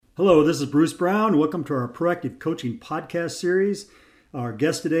Hello, this is Bruce Brown. Welcome to our Proactive Coaching podcast series. Our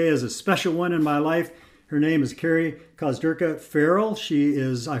guest today is a special one in my life. Her name is Carrie Kozderka Farrell.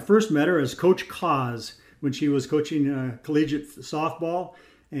 I first met her as Coach Koz when she was coaching collegiate softball.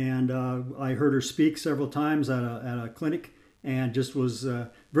 And I heard her speak several times at a clinic and just was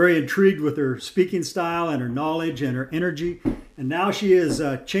very intrigued with her speaking style and her knowledge and her energy. And now she has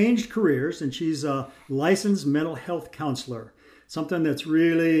changed careers and she's a licensed mental health counselor. Something that's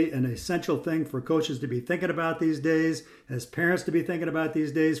really an essential thing for coaches to be thinking about these days, as parents to be thinking about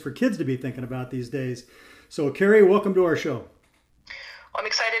these days, for kids to be thinking about these days. So, Carrie, welcome to our show. Well, I'm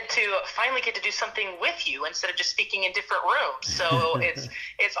excited to finally get to do something with you instead of just speaking in different rooms. So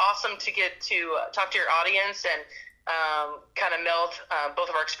it's awesome to get to talk to your audience and kind of meld both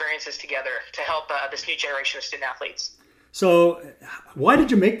of our experiences together to help this new generation of student athletes. So, why did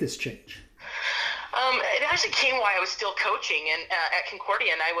you make this change? It actually came while I was still coaching and at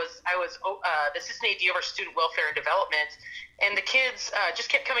Concordia, and I was the assistant AD over student welfare and development, and the kids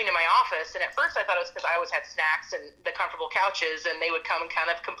just kept coming to my office. And at first, I thought it was because I always had snacks and the comfortable couches, and they would come and kind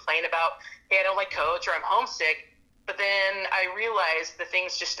of complain about, hey, I don't like coach or I'm homesick. But then I realized the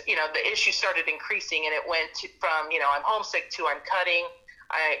things the issue started increasing, and it went from I'm homesick to I'm cutting.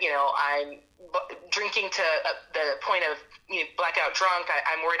 I'm drinking to the point of blackout drunk.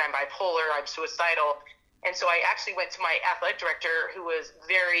 I'm worried I'm bipolar. I'm suicidal. And so I actually went to my athletic director, who was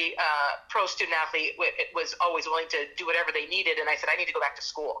very pro-student athlete, was always willing to do whatever they needed. And I said, I need to go back to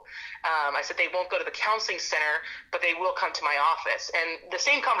school. I said, they won't go to the counseling center, but they will come to my office. And the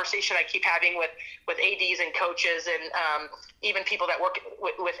same conversation I keep having with ADs and coaches and even people that work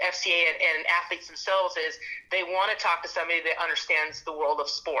with FCA and athletes themselves is they want to talk to somebody that understands the world of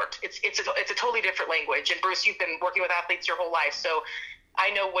sport. It's a totally different language. And Bruce, you've been working with athletes your whole life. So I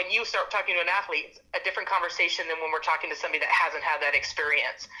know when you start talking to an athlete, it's a different conversation than when we're talking to somebody that hasn't had that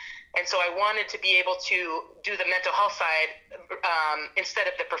experience. And so I wanted to be able to do the mental health side instead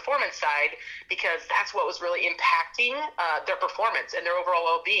of the performance side, because that's what was really impacting their performance and their overall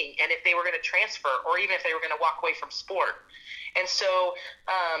well-being, and if they were going to transfer or even if they were going to walk away from sport. And so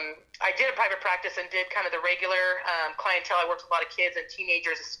I did a private practice and did kind of the regular clientele. I worked with a lot of kids and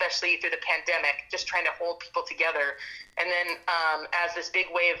teenagers, especially through the pandemic, just trying to hold people together. And then as this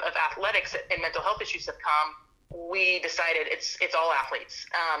big wave of athletics and mental health issues have come, we decided it's all athletes,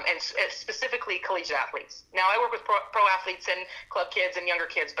 and specifically collegiate athletes. Now, I work with pro athletes and club kids and younger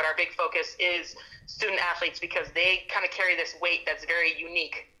kids, but our big focus is student athletes because they kind of carry this weight that's very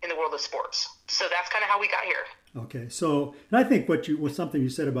unique in the world of sports. So that's kind of how we got here. Okay, so and I think what something you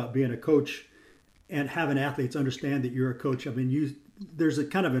said about being a coach and having athletes understand that you're a coach. I mean, there's a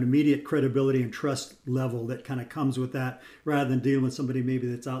kind of an immediate credibility and trust level that kind of comes with that, rather than dealing with somebody maybe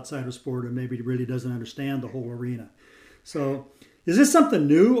that's outside of sport or maybe really doesn't understand the whole arena. So is this something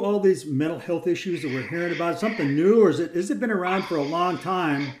new, all these mental health issues that we're hearing about? Something new, or has it been around for a long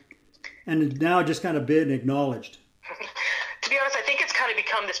time and now just kind of been acknowledged? To be honest, I think it's kind of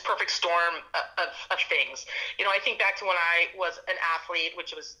become this perfect storm of things. I think back to when I was an athlete,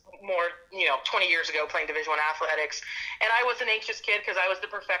 which was more, 20 years ago, playing Division I athletics. And I was an anxious kid because I was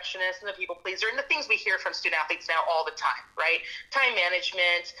the perfectionist and the people pleaser and the things we hear from student athletes now all the time, right? Time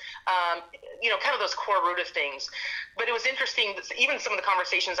management, kind of those core root of things. But it was interesting, even some of the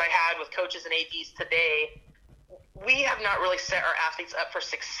conversations I had with coaches and ADs today, we have not really set our athletes up for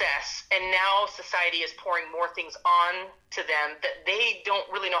success, and now society is pouring more things on to them that they don't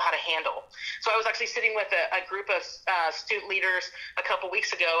really know how to handle. So I was actually sitting with a group of student leaders a couple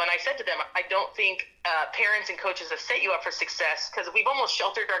weeks ago, and I said to them, I don't think parents and coaches have set you up for success because we've almost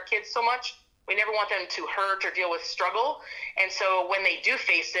sheltered our kids so much. We never want them to hurt or deal with struggle, and so when they do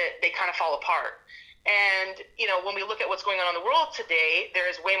face it, they kind of fall apart. And, when we look at what's going on in the world today, there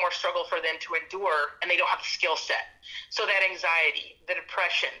is way more struggle for them to endure, and they don't have the skill set. So that anxiety, the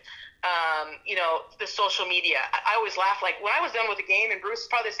depression, the social media. I always laugh, like when I was done with the game, and Bruce is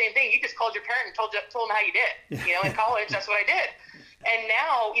probably the same thing. You just called your parent and told them how you did. In college, that's what I did. And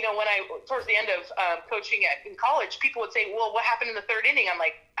now, when towards the end of coaching in college, people would say, well, what happened in the third inning? I'm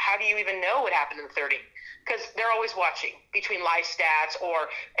like, how do you even know what happened in the third inning? Because they're always watching between live stats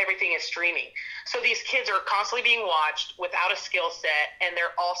or everything is streaming. So these kids are constantly being watched without a skill set, and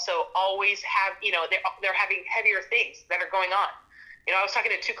they're also always they're having heavier things that are going on. I was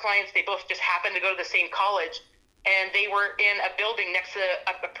talking to two clients. They both just happened to go to the same college, and they were in a building next to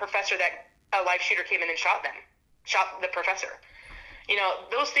a professor that a live shooter came in and shot the professor.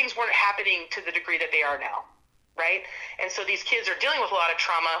 Those things weren't happening to the degree that they are now, right? And so these kids are dealing with a lot of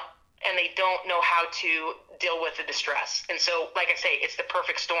trauma, and they don't know how to deal with the distress. And so, like I say, it's the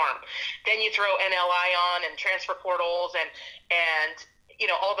perfect storm. Then you throw NLI on and transfer portals and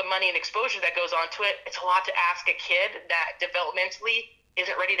all the money and exposure that goes onto it, it's a lot to ask a kid that developmentally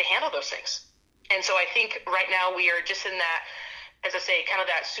isn't ready to handle those things. And so I think right now we are just in that, as I say, kind of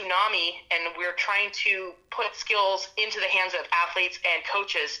that tsunami, and we're trying to put skills into the hands of athletes and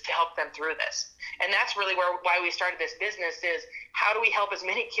coaches to help them through this. And that's really why we started this business, is how do we help as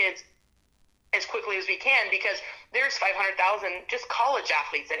many kids as quickly as we can, because there's 500,000 just college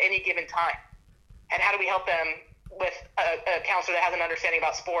athletes at any given time. And how do we help them with a counselor that has an understanding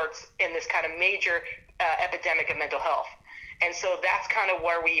about sports in this kind of major epidemic of mental health? And so that's kind of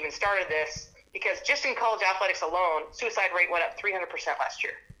where we even started this, because just in college athletics alone, suicide rate went up 300% last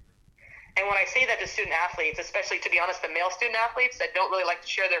year. And when I say that to student athletes, especially, to be honest, the male student athletes that don't really like to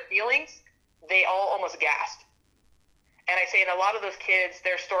share their feelings, they all almost gasped. And I say, in a lot of those kids,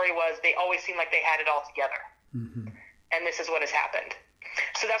 their story was they always seemed like they had it all together. Mm-hmm. And this is what has happened.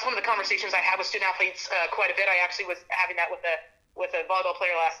 So that's one of the conversations I have with student athletes quite a bit. I actually was having that with a volleyball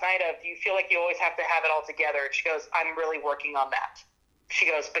player last night of, do you feel like you always have to have it all together? And she goes, I'm really working on that. She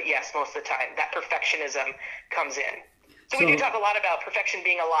goes, but yes, most of the time, that perfectionism comes in. So we do talk a lot about perfection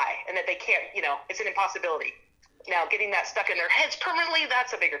being a lie, and that they can't, it's an impossibility. Now, getting that stuck in their heads permanently,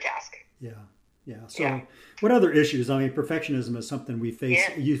 that's a bigger task. Yeah. So what other issues? I mean, perfectionism is something we face.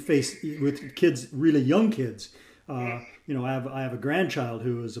 Yeah. You face with kids, really young kids. I have a grandchild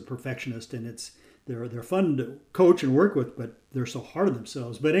who is a perfectionist, and they're fun to coach and work with, but they're so hard on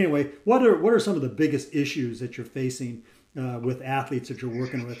themselves. But anyway, what are some of the biggest issues that you're facing with athletes that you're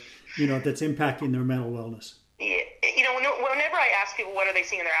working with, that's impacting their mental wellness? Whenever I ask people what are they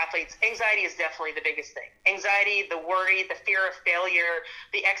seeing in their athletes, anxiety is definitely the biggest thing. Anxiety, the worry, the fear of failure,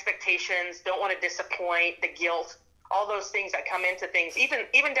 the expectations, don't want to disappoint, the guilt, all those things that come into things, even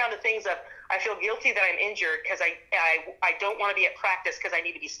down to things of, I feel guilty that I'm injured because I don't want to be at practice because I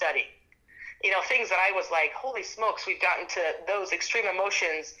need to be studying. Things that I was like, holy smokes, we've gotten to those extreme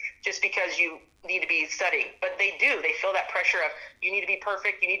emotions just because you need to be studying. But they do. They feel that pressure of, you need to be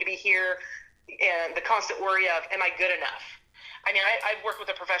perfect, you need to be here, and the constant worry of, am I good enough? I mean, I've worked with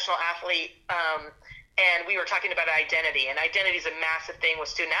a professional athlete, and we were talking about identity. And identity is a massive thing with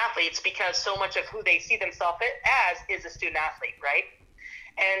student athletes, because so much of who they see themselves as is a student athlete, right?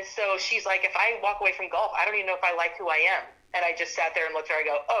 And so she's like, if I walk away from golf, I don't even know if I like who I am. And I just sat there and looked at her. I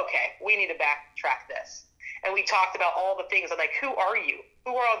go, okay, we need to backtrack this. And we talked about all the things. I'm like, who are you?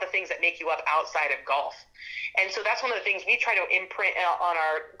 Who are all the things that make you up outside of golf? And so that's one of the things we try to imprint on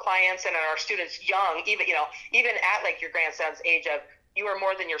our clients and on our students young, even at like your grandson's age of, you are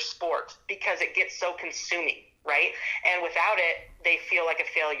more than your sport, because it gets so consuming, right? And without it, they feel like a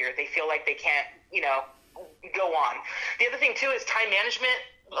failure. They feel like they can't, go on. The other thing too is time management.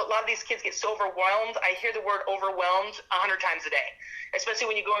 A lot of these kids get so overwhelmed. I hear the word overwhelmed 100 times a day, especially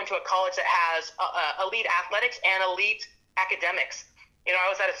when you go into a college that has elite athletics and elite academics. I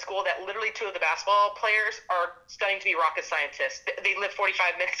was at a school that literally 2 of the basketball players are studying to be rocket scientists. They live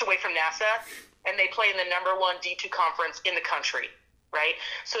 45 minutes away from NASA, and they play in the #1 D2 conference in the country, right?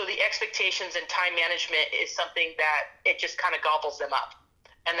 So the expectations and time management is something that it just kind of gobbles them up.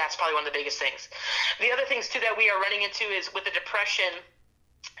 And that's probably one of the biggest things. The other things, too, that we are running into is with the depression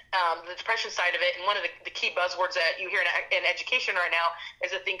side of it, and one of the key buzzwords that you hear in education right now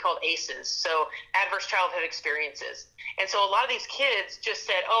is a thing called ACEs, so adverse childhood experiences. And so a lot of these kids just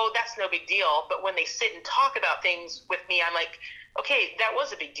said, oh, that's no big deal, but when they sit and talk about things with me, I'm like, okay, that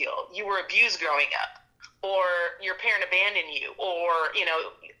was a big deal. You were abused growing up, or your parent abandoned you, or,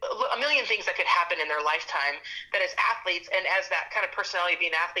 a million things that could happen in their lifetime that as athletes and as that kind of personality of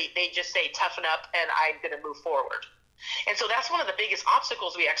being an athlete, they just say, toughen up and I'm going to move forward. And so that's one of the biggest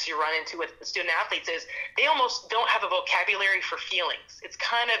obstacles we actually run into with student athletes is they almost don't have a vocabulary for feelings. It's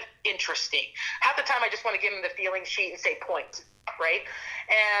kind of interesting. Half the time I just want to give them the feeling sheet and say point, right?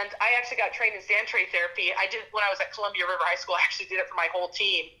 And I actually got trained in sand tray therapy. I did when I was at Columbia River High School. I actually did it for my whole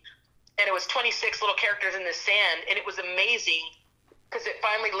team. And it was 26 little characters in the sand, and it was amazing because it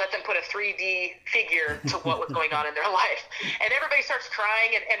finally let them put a 3D figure to what was going on in their life. And everybody starts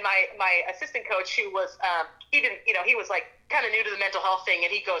crying, and my assistant coach, who was, he was like kind of new to the mental health thing,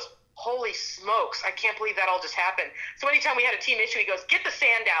 and he goes, holy smokes, I can't believe that all just happened. So anytime we had a team issue, he goes, get the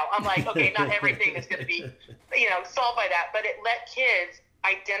sand out. I'm like, okay, not everything is going to be, solved by that, but it let kids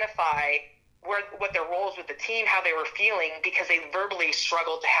identify what their roles with the team, how they were feeling, because they verbally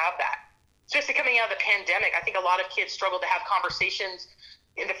struggled to have that. Especially coming out of the pandemic, I think a lot of kids struggle to have conversations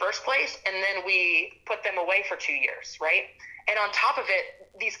in the first place, and then we put them away for 2 years, right? And on top of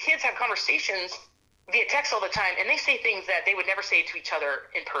it, these kids have conversations via text all the time, and they say things that they would never say to each other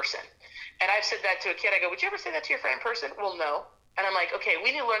in person. And I've said that to a kid. I go, would you ever say that to your friend in person? Well, no. And I'm like, okay,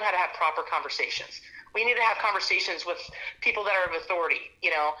 we need to learn how to have proper conversations. We need to have conversations with people that are of authority,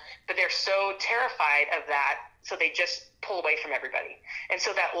 but they're so terrified of that, so they just pull away from everybody. And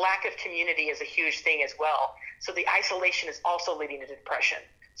so that lack of community is a huge thing as well. So the isolation is also leading to depression.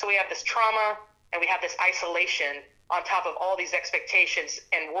 So we have this trauma and we have this isolation on top of all these expectations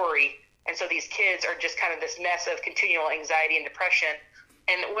and worry. And so these kids are just kind of this mess of continual anxiety and depression.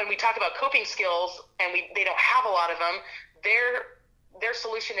 And when we talk about coping skills and they don't have a lot of them, their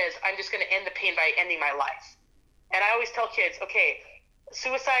solution is, I'm just going to end the pain by ending my life. And I always tell kids, okay,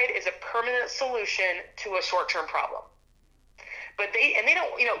 suicide is a permanent solution to a short-term problem. But they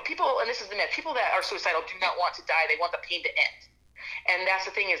don't, people, and this is the myth, people that are suicidal do not want to die. They want the pain to end. And that's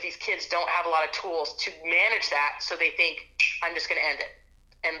the thing, is these kids don't have a lot of tools to manage that. So they think, I'm just going to end it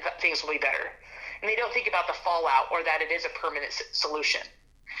and things will be better. And they don't think about the fallout or that it is a permanent solution.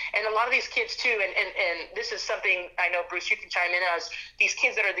 And a lot of these kids too, and this is something I know, Bruce, you can chime in as, these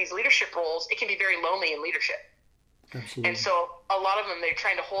kids that are these leadership roles, it can be very lonely in leadership. Absolutely. And so a lot of them, they're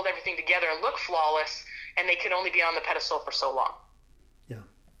trying to hold everything together and look flawless, and they can only be on the pedestal for so long.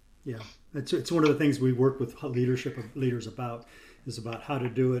 Yeah. It's one of the things we work with leadership leaders about, is about how to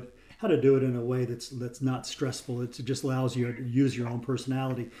do it in a way that's not stressful. It just allows you to use your own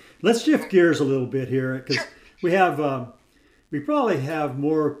personality. Let's shift gears a little bit here, because we probably have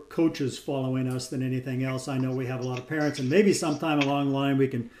more coaches following us than anything else. I know we have a lot of parents, and maybe sometime along the line we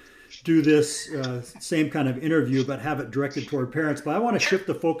can do this same kind of interview, but have it directed toward parents. But I want to shift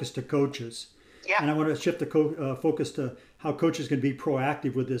the focus to coaches. Yeah. And I want to shift the focus to how coaches can be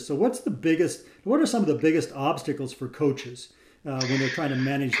proactive with this. So what are some of the biggest obstacles for coaches when they're trying to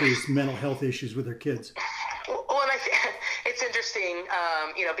manage these mental health issues with their kids? Well, and I think it's interesting,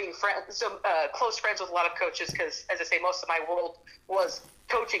 being close friends with a lot of coaches, because, as I say, most of my world was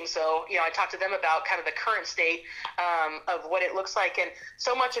coaching. So, I talk to them about kind of the current state of what it looks like. And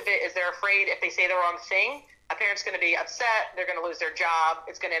so much of it is they're afraid if they say the wrong thing, a parent's going to be upset, they're going to lose their job,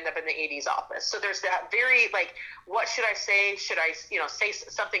 it's going to end up in the AD's office. So there's that very, what should I say? Should I, say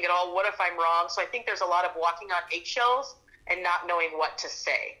something at all? What if I'm wrong? So I think there's a lot of walking on eggshells and not knowing what to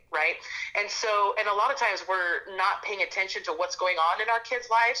say, right? And a lot of times we're not paying attention to what's going on in our kids'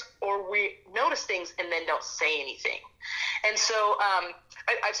 lives, or we notice things and then don't say anything. And so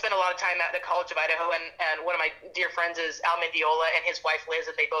I've spent a lot of time at the College of Idaho, and one of my dear friends is Al Mendiola, and his wife Liz,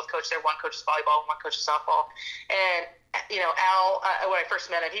 and they both coach there. One coaches volleyball, one coaches softball. And Al, when I first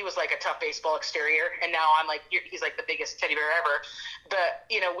met him, he was like a tough baseball exterior, and now he's like the biggest teddy bear ever. But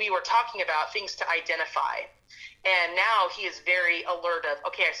we were talking about things to identify. And now he is very alert of,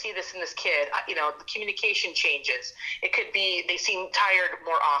 okay, I see this in this kid. The communication changes. It could be they seem tired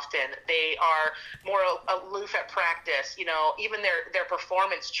more often. They are more aloof at practice. Even their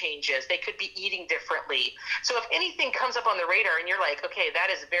performance changes. They could be eating differently. So if anything comes up on the radar and you're like, okay,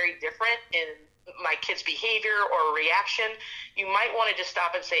 that is very different in my kid's behavior or reaction, you might want to just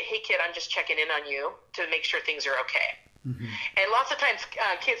stop and say, hey, kid, I'm just checking in on you to make sure things are okay. Mm-hmm. And lots of times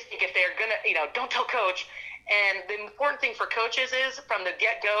kids think if they're going to, don't tell coach. And the important thing for coaches is, from the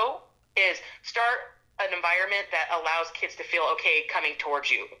get-go, is start an environment that allows kids to feel okay coming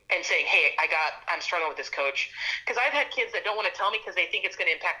towards you and saying, hey, I'm struggling with this, coach. Because I've had kids that don't want to tell me because they think it's going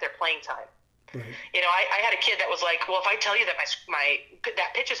to impact their playing time. Right. I had a kid that was like, well, if I tell you that that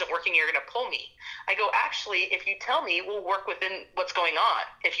pitch isn't working, you're going to pull me. I go, actually, if you tell me, we'll work within what's going on.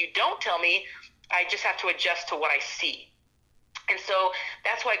 If you don't tell me, I just have to adjust to what I see. And so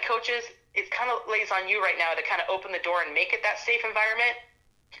that's why coaches, it kind of lays on you right now to kind of open the door and make it that safe environment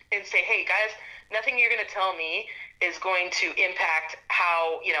and say, hey, guys, nothing you're going to tell me is going to impact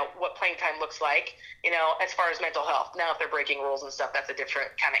how, what playing time looks like, as far as mental health. Now, if they're breaking rules and stuff, that's a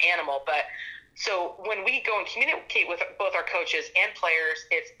different kind of animal. But so when we go and communicate with both our coaches and players,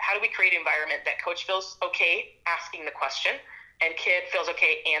 it's how do we create an environment that coach feels okay asking the question and kid feels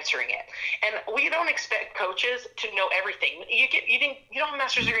okay answering it. And we don't expect coaches to know everything. You don't have a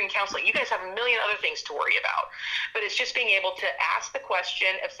master's degree in counseling. You guys have a million other things to worry about. But it's just being able to ask the question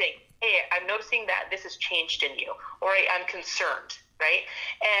of saying, hey, I'm noticing that this has changed in you, or I'm concerned, right?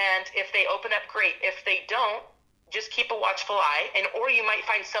 And if they open up, great. If they don't, just keep a watchful eye. Or you might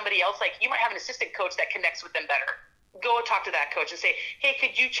find somebody else, like you might have an assistant coach that connects with them better. Go talk to that coach and say, hey,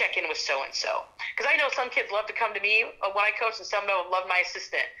 could you check in with so-and-so? Because I know some kids love to come to me when I coach, and some of them love my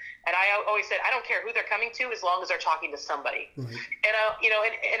assistant. And I always said, I don't care who they're coming to as long as they're talking to somebody. Right. And,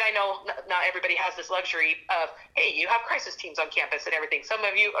 and I know not everybody has this luxury of, hey, you have crisis teams on campus and everything. Some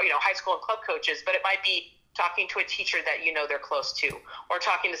of you are, high school and club coaches, but it might be talking to a teacher that they're close to, or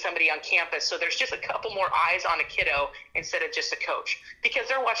talking to somebody on campus. So there's just a couple more eyes on a kiddo instead of just a coach, because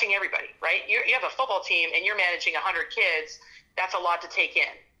they're watching everybody, right? You have a football team and you're managing 100 kids. That's a lot to take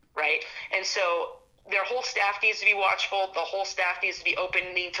in, right? And so their whole staff needs to be watchful. The whole staff needs to be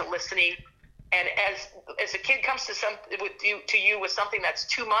opening to listening. And as a kid comes to you with something that's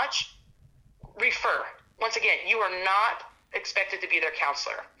too much, refer. Once again, you are not expected to be their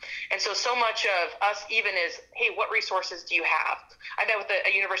counselor. And so much of us even is, hey, what resources do you have? I met with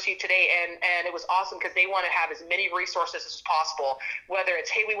a university today, and it was awesome because they want to have as many resources as possible, whether it's,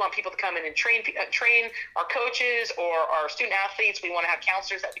 hey, we want people to come in and train our coaches or our student athletes. We want to have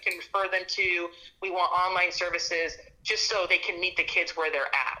counselors that we can refer them to. We want online services just so they can meet the kids where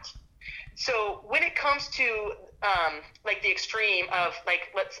they're at. So when it comes to like the extreme of like,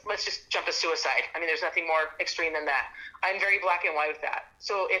 let's just jump to suicide. I mean, there's nothing more extreme than that. I'm very black and white with that.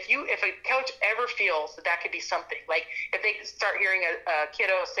 So if a coach ever feels that could be something, like if they start hearing a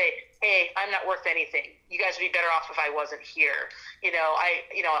kiddo say, hey, I'm not worth anything, you guys would be better off if I wasn't here.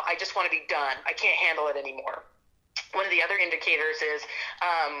 I just want to be done. I can't handle it anymore. One of the other indicators is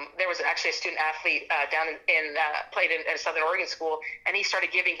there was actually a student athlete played in a Southern Oregon school, and he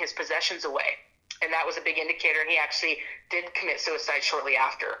started giving his possessions away. And that was a big indicator, and he actually did commit suicide shortly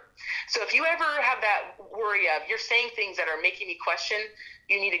after. So if you ever have that worry of you're saying things that are making me question,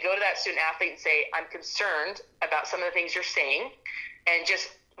 you need to go to that student athlete and say, I'm concerned about some of the things you're saying, and just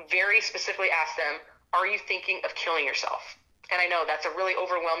very specifically ask them, are you thinking of killing yourself? And I know that's a really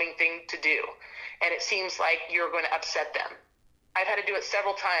overwhelming thing to do, and it seems like you're going to upset them. I've had to do it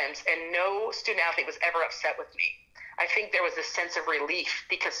several times, and no student athlete was ever upset with me. I think there was this sense of relief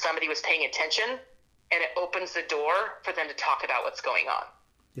because somebody was paying attention, and it opens the door for them to talk about what's going on.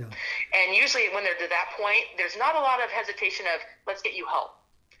 Yeah. And usually when they're to that point, there's not a lot of hesitation of, let's get you help.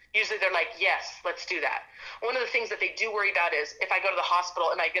 Usually they're like, yes, let's do that. One of the things that they do worry about is, if I go to the hospital,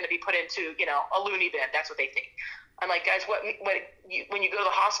 am I going to be put into, a loony bin? That's what they think. I'm like, guys, when you go to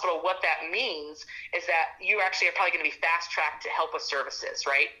the hospital, what that means is that you actually are probably going to be fast-tracked to help with services,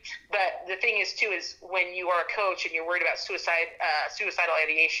 right? But the thing is, too, is when you are a coach and you're worried about suicidal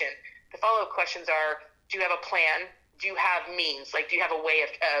ideation, the follow-up questions are, do you have a plan? Do you have means? Like, do you have a way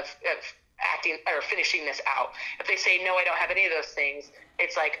of acting or finishing this out? If they say, no, I don't have any of those things,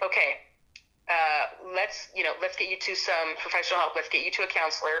 it's like, okay, let's get you to some professional help. Let's get you to a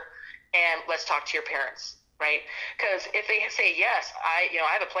counselor, and let's talk to your parents, right? Because if they say, yes, I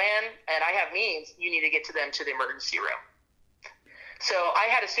have a plan and I have means, you need to get to them to the emergency room. So I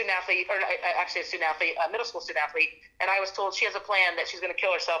had a middle school student athlete, and I was told she has a plan that she's going to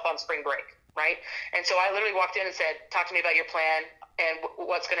kill herself on spring break, right? And so I literally walked in and said, talk to me about your plan and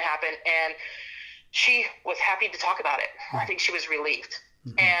what's going to happen. And she was happy to talk about it. I think she was relieved.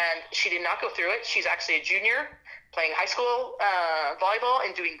 Mm-hmm. And she did not go through it. She's actually a junior playing high school volleyball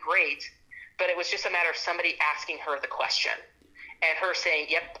and doing great. But it was just a matter of somebody asking her the question and her saying,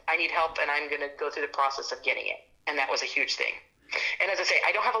 yep, I need help, and I'm going to go through the process of getting it. And that was a huge thing. And as I say,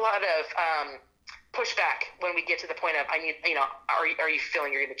 I don't have a lot of pushback when we get to the point of, are you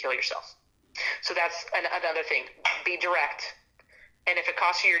feeling you're going to kill yourself? So that's another thing. Be direct. And if it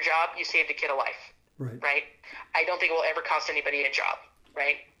costs you your job, you saved a kid a life. Right? I don't think it will ever cost anybody a job.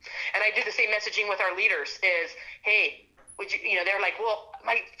 Right? And I do the same messaging with our leaders is, hey, would you, they're like, well,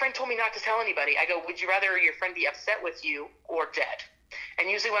 my friend told me not to tell anybody. I go, would you rather your friend be upset with you or dead? And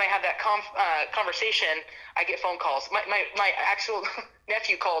usually when I have that conversation, I get phone calls. My actual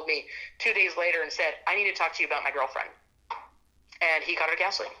nephew called me 2 days later and said, I need to talk to you about my girlfriend. And he got her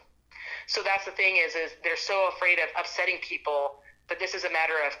counseling. So that's the thing is they're so afraid of upsetting people, but this is a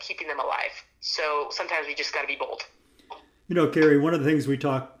matter of keeping them alive. So sometimes we just got to be bold. Carrie, one of the things we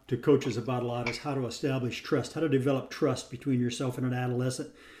talk to coaches about a lot is how to establish trust, how to develop trust between yourself and an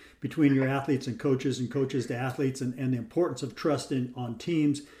adolescent, between your athletes and coaches to athletes, and the importance of trust on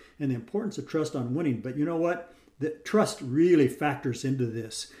teams and the importance of trust on winning. But you know what? The trust really factors into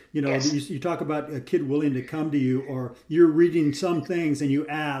this. Yes. You talk about a kid willing to come to you, or you're reading some things and you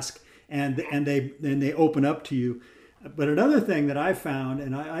ask and they open up to you. But another thing that I've found,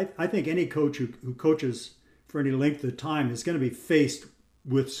 and I think any coach who coaches for any length of time is going to be faced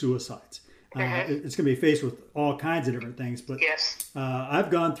with suicides. It's going to be faced with all kinds of different things. But yes. I've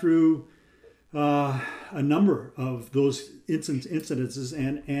gone through a number of those incidences,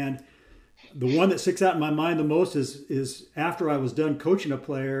 and the one that sticks out in my mind the most is after I was done coaching a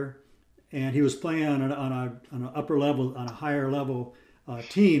player, and he was playing on an upper level, on a higher level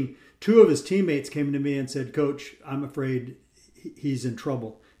team. Two of his teammates came to me and said, "Coach, I'm afraid he's in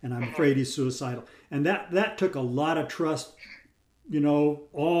trouble, and I'm afraid he's suicidal." And that took a lot of trust,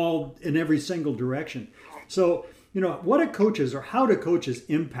 all in every single direction. So, what do coaches, or how do coaches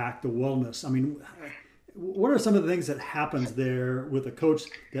impact the wellness? I mean, what are some of the things that happens there with a coach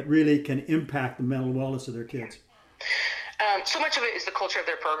that really can impact the mental wellness of their kids? So much of it is the culture of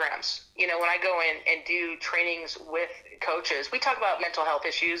their programs. When I go in and do trainings with coaches, we talk about mental health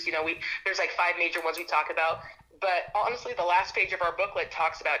issues. There's like 5 major ones we talk about. But honestly, the last page of our booklet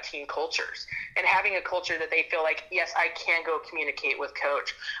talks about team cultures and having a culture that they feel like, yes, I can go communicate with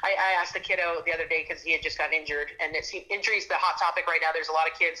coach. I asked the kiddo the other day because he had just got injured, and injury is the hot topic right now. There's a lot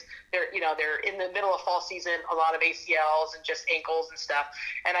of kids, they're in the middle of fall season, a lot of ACLs and just ankles and stuff.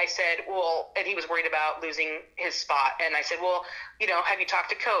 And I said, and he was worried about losing his spot. And I said, well, have you talked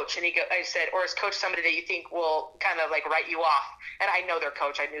to coach? And I said, or is coach somebody that you think will kind of like write you off? And I know their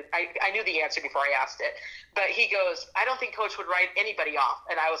coach. I knew the answer before I asked it. But he goes, I don't think coach would write anybody off.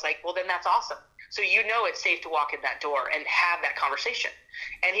 And I was like, well, then that's awesome. So it's safe to walk in that door and have that conversation.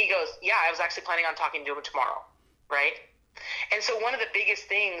 And he goes, yeah, I was actually planning on talking to him tomorrow, right? And so one of the biggest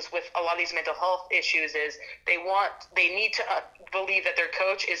things with a lot of these mental health issues is they need to believe that their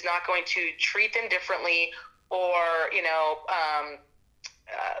coach is not going to treat them differently or,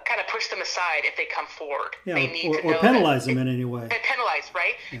 kind of push them aside if they come forward. Yeah, they need to or penalize them in any way. And penalize,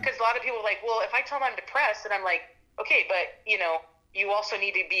 right? Because a lot of people are like, well, if I tell them I'm depressed, and I'm like, okay, but, you also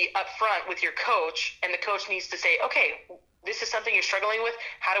need to be upfront with your coach, and the coach needs to say, okay, this is something you're struggling with.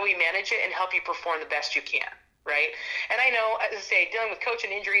 How do we manage it and help you perform the best you can? Right. And I know, as I say, dealing with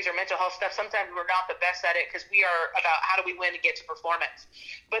coaching injuries or mental health stuff, sometimes we're not the best at it because we are about how do we win to get to performance.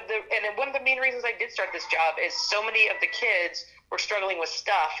 But one of the main reasons I did start this job is so many of the kids were struggling with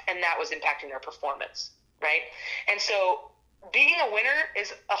stuff, and that was impacting their performance. Right. And so being a winner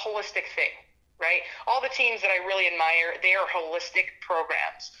is a holistic thing. Right. All the teams that I really admire, they are holistic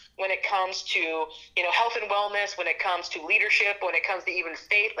programs when it comes to, health and wellness, when it comes to leadership, when it comes to even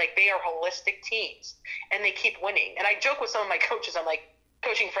faith. Like, they are holistic teams, and they keep winning. And I joke with some of my coaches, I'm like,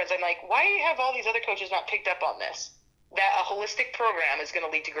 coaching friends, I'm like, why have all these other coaches not picked up on this? That a holistic program is going to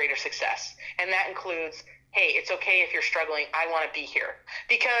lead to greater success. And that includes, hey, it's okay if you're struggling. I want to be here.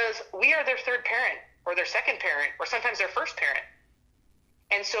 Because we are their third parent or their second parent or sometimes their first parent.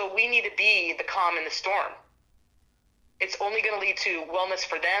 And so we need to be the calm in the storm. It's only going to lead to wellness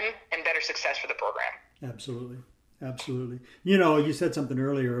for them and better success for the program. Absolutely. Absolutely. You said something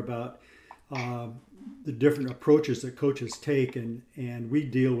earlier about the different approaches that coaches take, and we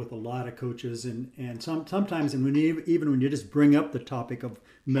deal with a lot of coaches, and sometimes when you just bring up the topic of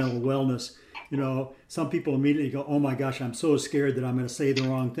mental wellness, some people immediately go, oh my gosh, I'm so scared that I'm going to say the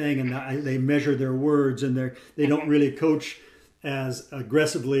wrong thing, and they measure their words, and they don't really coach as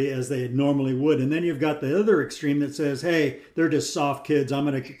aggressively as they normally would. And then you've got the other extreme that says, hey, they're just soft kids. I'm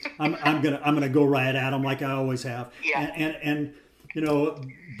gonna go right at them like I always have. Yeah. And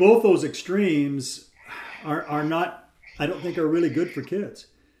both those extremes are not, I don't think, are really good for kids.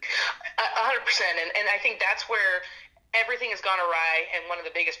 100%. And I think that's where everything has gone awry. And one of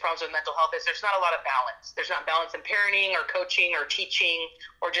the biggest problems with mental health is there's not a lot of balance. There's not balance in parenting or coaching or teaching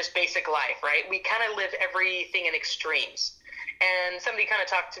or just basic life, right? We kind of live everything in extremes. And somebody kind of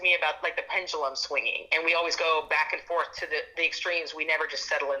talked to me about like the pendulum swinging, and we always go back and forth to the extremes. We never just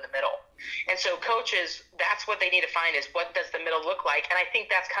settle in the middle. And so coaches, that's what they need to find, is what does the middle look like? And I think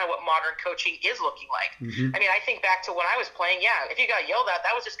that's kind of what modern coaching is looking like. Mm-hmm. I mean, I think back to when I was playing, if you got yelled at,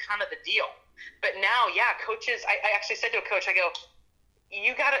 that was just kind of the deal. But now, coaches, I actually said to a coach, I go,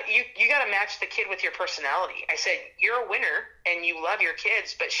 you gotta match the kid with your personality. I said, you're a winner and you love your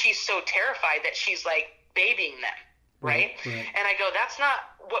kids, but she's so terrified that she's like babying them. Right? And I go, that's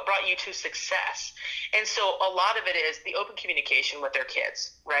not what brought you to success. And so a lot of it is the open communication with their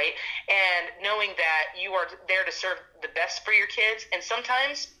kids, right? And knowing that you are there to serve the best for your kids. And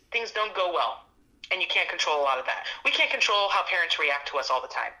sometimes things don't go well, and you can't control a lot of that. We can't control how parents react to us all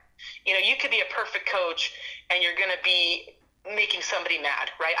the time. You could be a perfect coach, and you're going to be making somebody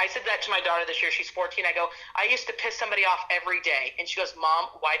mad, right? I said that to my daughter this year. She's 14. I go, I used to piss somebody off every day. And she goes, Mom,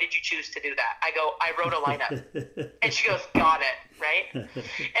 why did you choose to do that? I go, I wrote a lineup. And she goes, got it, right?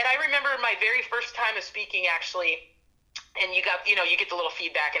 And I remember my very first time of speaking, actually, and you get the little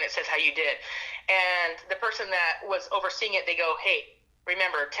feedback and it says how you did. And the person that was overseeing it, they go, hey,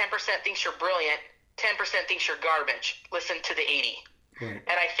 remember, 10% thinks you're brilliant, 10% thinks you're garbage. Listen to the 80. Right.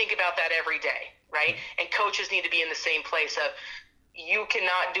 And I think about that every day, right? And coaches need to be in the same place of, you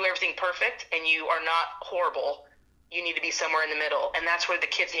cannot do everything perfect and you are not horrible. You need to be somewhere in the middle. And that's where the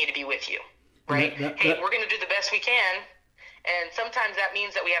kids need to be with you, right? We're going to do the best we can. And sometimes that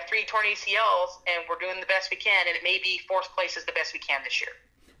means that we have 3 torn ACLs and we're doing the best we can. And it may be 4th place is the best we can this year.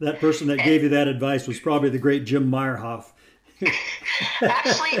 That person that gave you that advice was probably the great Jim Meyerhoff.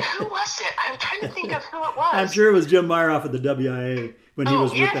 Actually, who was it? I'm trying to think of who it was. I'm sure it was Jim Meyerhoff at the WIA when he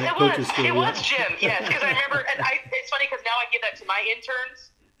was with that coaches school. It was Jim, yes, because I remember, and it's funny because now I give that to my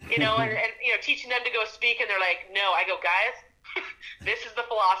interns, and teaching them to go speak, and they're like, no, I go, guys, This is the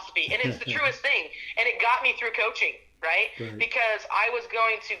philosophy. And it's the truest thing. And it got me through coaching, right? Because I was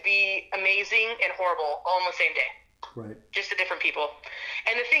going to be amazing and horrible all on the same day. Right. Just to different people.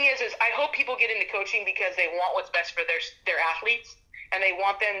 And the thing is I hope people get into coaching because they want what's best for their athletes, and they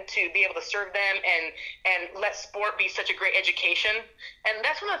want them to be able to serve them and let sport be such a great education. And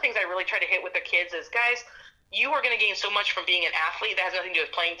that's one of the things I really try to hit with the kids is, guys, you are going to gain so much from being an athlete that has nothing to do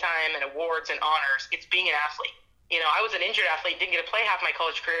with playing time and awards and honors. It's being an athlete. You know, I was an injured athlete, didn't get to play half my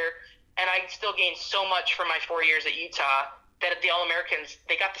college career, and I still gained so much from my 4 years at Utah that the All-Americans,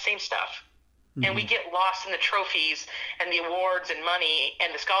 they got the same stuff. And we get lost in the trophies and the awards and money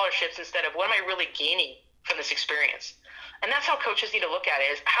and the scholarships instead of what am I really gaining from this experience? And that's how coaches need to look at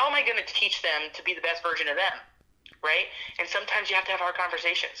it, is how am I going to teach them to be the best version of them, right? And sometimes you have to have hard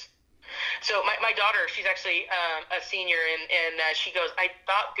conversations. So my daughter, she's actually a senior, and she goes, I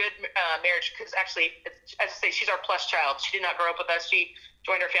thought good marriage, because actually, as I say, she's our plus child. She did not grow up with us. She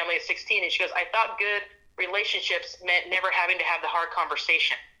joined our family at 16, and she goes, I thought good relationships meant never having to have the hard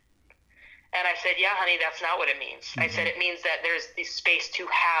conversation. And I said, yeah, honey, that's not what it means. I said, it means that there's the space to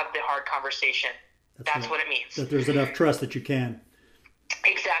have the hard conversation. That's what it means. That there's enough trust that you can.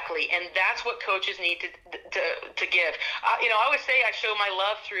 Exactly. And that's what coaches need to give. You know, I always say I show my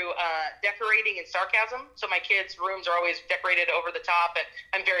love through decorating and sarcasm. So my kids' rooms are always decorated over the top, and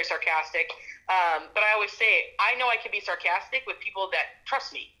I'm very sarcastic. But I always say, I know I can be sarcastic with people that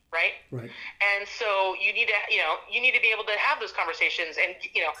trust me. Right. And so you need to be able to have those conversations and,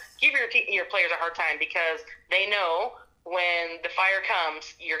 you know, give your players a hard time, because they know when the fire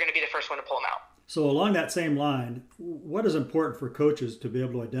comes, you're going to be the first one to pull them out. So along that same line, what is important for coaches to be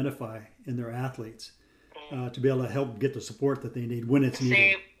able to identify in their athletes to be able to help get the support that they need when it's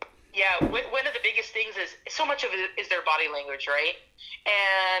needed? Yeah, one of the biggest things is so much of it is their body language, right?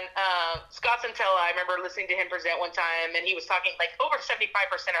 And Scott Santella, I remember listening to him present one time, and he was talking like over 75%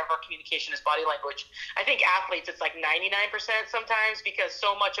 of our communication is body language. I think athletes, it's like 99% sometimes, because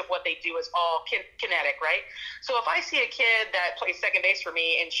so much of what they do is all kinetic, right? So if I see a kid that plays second base for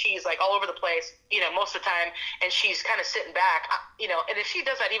me and she's like all over the place, you know, most of the time, and she's kind of sitting back, you know, and if she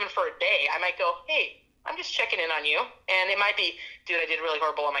does that even for a day, I might go, hey, I'm just checking in on you. And it might be, dude, I did really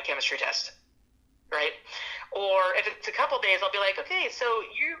horrible on my chemistry test, right? Or if it's a couple days, I'll be like, okay, so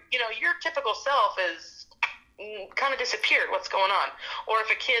you know, your typical self is kind of disappeared. What's going on? Or if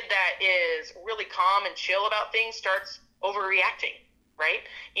a kid that is really calm and chill about things starts overreacting, right?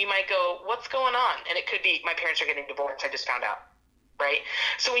 You might go, what's going on? And it could be, my parents are getting divorced, I just found out, right?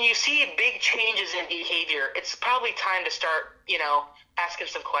 So when you see big changes in behavior, it's probably time to start, you know, asking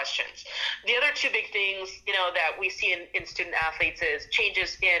some questions. The other two big things, you know, that we see in student athletes is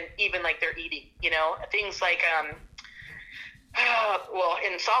changes in even like their eating, you know, things like, well,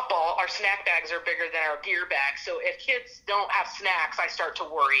 in softball, our snack bags are bigger than our gear bags. So if kids don't have snacks, I start to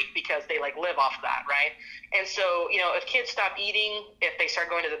worry because they like live off of that, right? And so, you know, if kids stop eating, if they start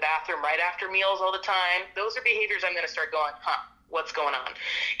going to the bathroom right after meals all the time, those are behaviors I'm going to start going, what's going on?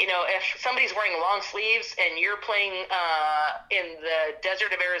 You know, if somebody's wearing long sleeves and you're playing in the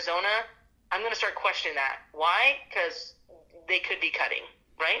desert of Arizona, I'm going to start questioning that. Why? Because they could be cutting,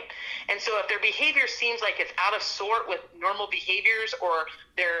 right? And so if their behavior seems like it's out of sort with normal behaviors, or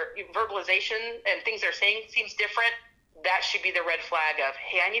their verbalization and things they're saying seems different, that should be the red flag of,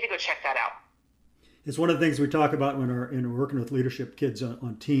 hey, I need to go check that out. It's one of the things we talk about when we're working with leadership kids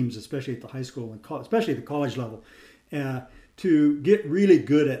on teams, especially at the high school and especially at the college level. To get really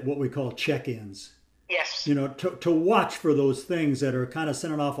good at what we call check-ins. Yes. You know, to watch for those things that are kind of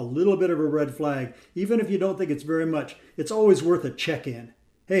sending off a little bit of a red flag, even if you don't think it's very much, it's always worth a check-in.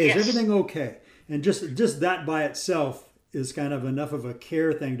 Hey, is everything okay? And just that by itself is kind of enough of a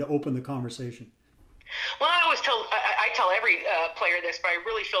care thing to open the conversation. Well, I tell every player this, but I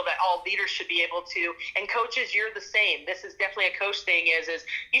really feel that all leaders should be able to, and coaches, you're the same. This is definitely a coach thing, is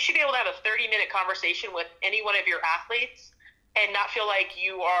you should be able to have a 30-minute conversation with any one of your athletes and not feel like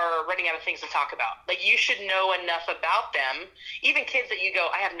you are running out of things to talk about. Like, you should know enough about them, even kids that you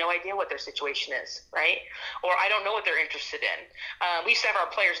go, I have no idea what their situation is, right? Or I don't know what they're interested in. We used to have our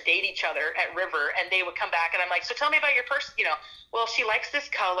players date each other at River, and they would come back, and I'm like, so tell me about your person, you know, well, she likes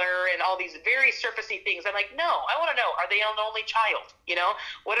this color and all these very surfacey things. I'm like, no, I want to know, are they an only child? You know,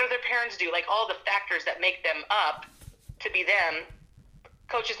 what do their parents do? Like, all the factors that make them up to be them.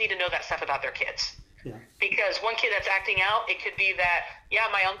 Coaches need to know that stuff about their kids. Yeah. Because one kid that's acting out, it could be that, yeah,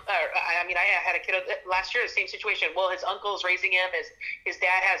 I had a kid last year, the same situation. Well, his uncle's raising him. His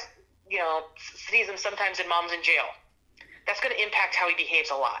dad has, you know, sees him sometimes in mom's in jail. That's going to impact how he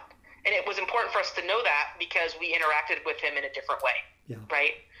behaves a lot. And it was important for us to know that because we interacted with him in a different way,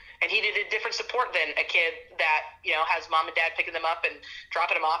 right? And he needed different support than a kid that, has mom and dad picking them up and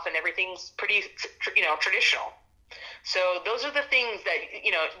dropping them off and everything's pretty, traditional. So those are the things that,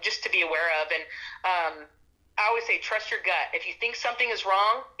 just to be aware of. And I always say, trust your gut. If you think something is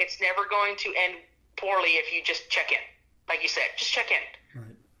wrong, it's never going to end poorly if you just check in. Like you said, just check in.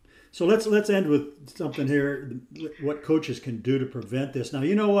 Right. So let's end with something here, what coaches can do to prevent this. Now,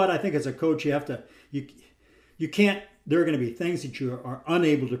 you know what? I think as a coach, you can't, there are going to be things that you are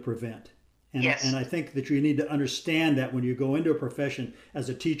unable to prevent. And, yes. And I think that you need to understand that when you go into a profession as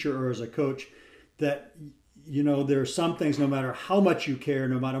a teacher or as a coach, that, there are some things, no matter how much you care,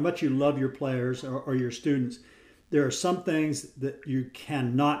 no matter how much you love your players or your students, there are some things that you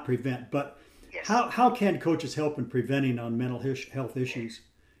cannot prevent. But yes. How can coaches help in preventing on mental health issues?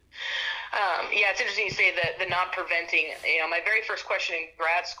 It's interesting you say the non-preventing. My very first question in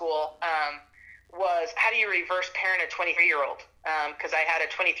grad school was, how do you reverse parent a 23-year-old? Because I had a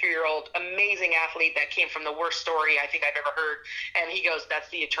 23-year-old amazing athlete that came from the worst story I think I've ever heard. And he goes, that's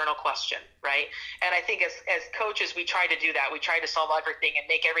the eternal question, right? And I think as coaches, we try to do that. We try to solve everything and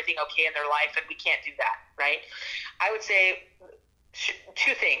make everything okay in their life, and we can't do that, right? I would say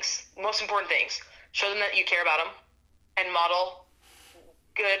two things, most important things. Show them that you care about them and model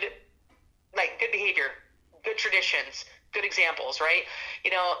good behavior, good traditions, good examples, right?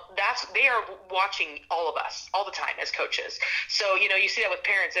 They are watching all of us all the time as coaches. So, you see that with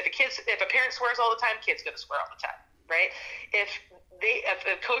parents. If a parent swears all the time, kid's going to swear all the time, right? If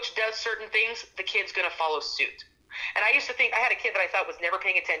a coach does certain things, the kid's going to follow suit. And I used to think, I had a kid that I thought was never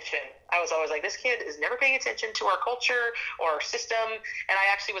paying attention. I was always like, this kid is never paying attention to our culture or our system. And I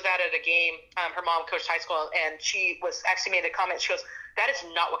actually was out at a game. Her mom coached high school, and she actually made a comment. She goes, that is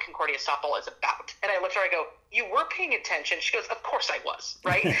not what Concordia softball is about. And I looked at her, I go, you were paying attention? She goes, of course I was,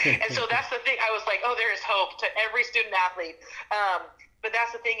 right? And so that's the thing. I was like, oh, there is hope to every student athlete. But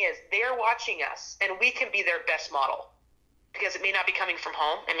that's the thing is, they're watching us, and we can be their best model. Because it may not be coming from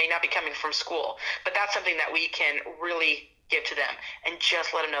home, it may not be coming from school, but that's something that we can really give to them and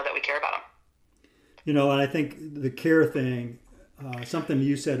just let them know that we care about them. And I think the care thing, something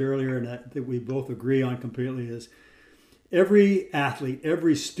you said earlier and that we both agree on completely is every athlete,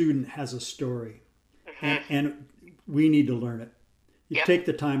 every student has a story, and we need to learn it. You take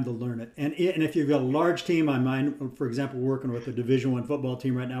the time to learn it. And if you've got a large team, I mind, for example, working with a Division I football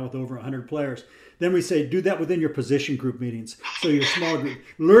team right now with over 100 players, then we say, do that within your position group meetings. So your small group,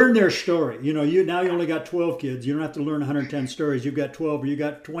 learn their story. You only got 12 kids. You don't have to learn 110 stories. You've got 12 or you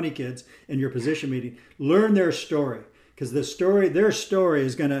got 20 kids in your position meeting. Learn their story, because their story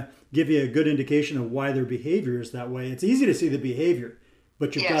is going to give you a good indication of why their behavior is that way. It's easy to see the behavior,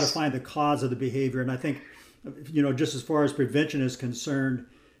 but you've got to find the cause of the behavior. And I think, just as far as prevention is concerned,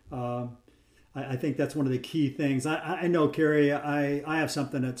 I think that's one of the key things. I know, Carrie, I have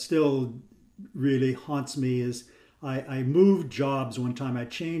something that still really haunts me is I moved jobs one time.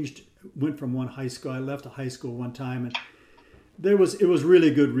 Went from one high school. I left a high school one time, and it was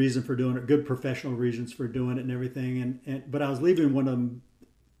really good reason for doing it, good professional reasons for doing it and everything. But I was leaving one of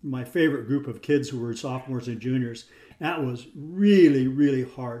my favorite group of kids who were sophomores and juniors. That was really, really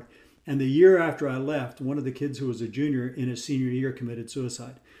hard. And the year after I left, one of the kids who was a junior in his senior year committed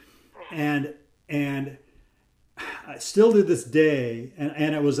suicide. And I still to this day, and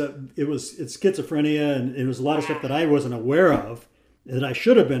it's schizophrenia, and it was a lot of stuff that I wasn't aware of, that I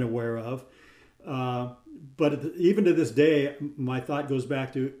should have been aware of. But even to this day, my thought goes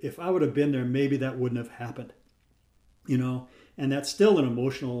back to, if I would have been there, maybe that wouldn't have happened. And that's still an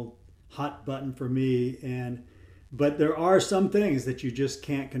emotional hot button for me. But there are some things that you just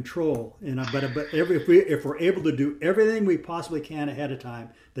can't control. If we're able to do everything we possibly can ahead of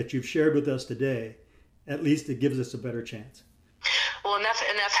time that you've shared with us today, at least it gives us a better chance. Well, and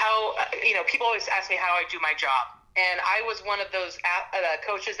that's how people always ask me how I do my job, and I was one of those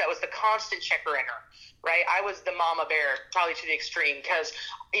coaches that was the constant checker-inner, right? I was the mama bear, probably to the extreme, because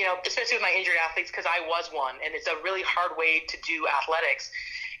especially with my injured athletes, because I was one, and it's a really hard way to do athletics.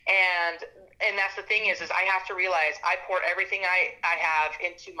 And that's the thing is I have to realize I pour everything I have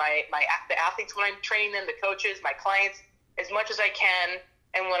into the athletes when I'm training them, the coaches, my clients, as much as I can.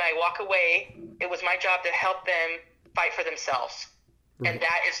 And when I walk away, it was my job to help them fight for themselves. Right. And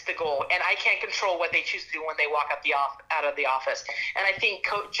that is the goal. And I can't control what they choose to do when they walk out of the office. And I think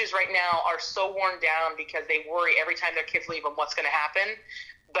coaches right now are so worn down because they worry every time their kids leave them what's going to happen.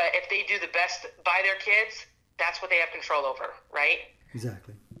 But if they do the best by their kids, that's what they have control over, right?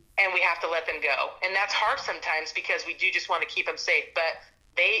 Exactly. And we have to let them go. And that's hard sometimes because we do just want to keep them safe. But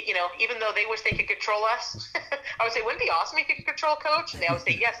they, even though they wish they could control us, I would say, wouldn't it be awesome if you could control Coach? And they always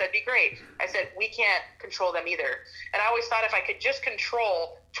say, yes, that'd be great. I said, we can't control them either. And I always thought if I could just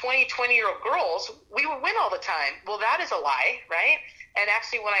control 20-year-old girls, we would win all the time. Well, that is a lie, right? And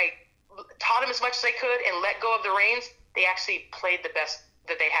actually, when I taught them as much as I could and let go of the reins, they actually played the best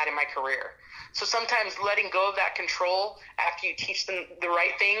that they had in my career. So sometimes letting go of that control after you teach them the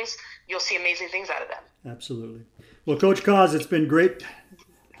right things, you'll see amazing things out of them. Absolutely. Well, Coach Coz, it's been great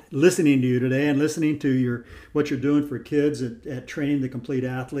listening to you today and listening to what you're doing for kids at training the complete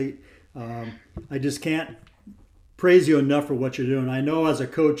athlete. I just can't praise you enough for what you're doing. I know as a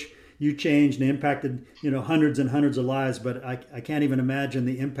coach, you changed and impacted hundreds and hundreds of lives, but I can't even imagine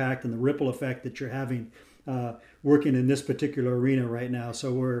the impact and the ripple effect that you're having working in this particular arena right now.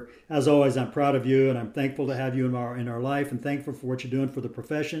 So as always, I'm proud of you, and I'm thankful to have you in our life, and thankful for what you're doing for the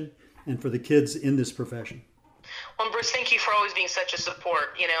profession and for the kids in this profession. Well, Bruce, thank you for always being such a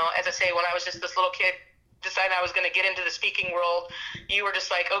support. As I say, when I was just this little kid deciding I was going to get into the speaking world, you were just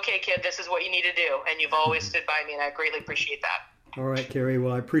like, okay, kid, this is what you need to do. And you've always stood by me, and I greatly appreciate that. All right, Carrie.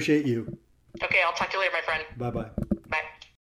 Well, I appreciate you. Okay, I'll talk to you later, my friend. Bye-bye.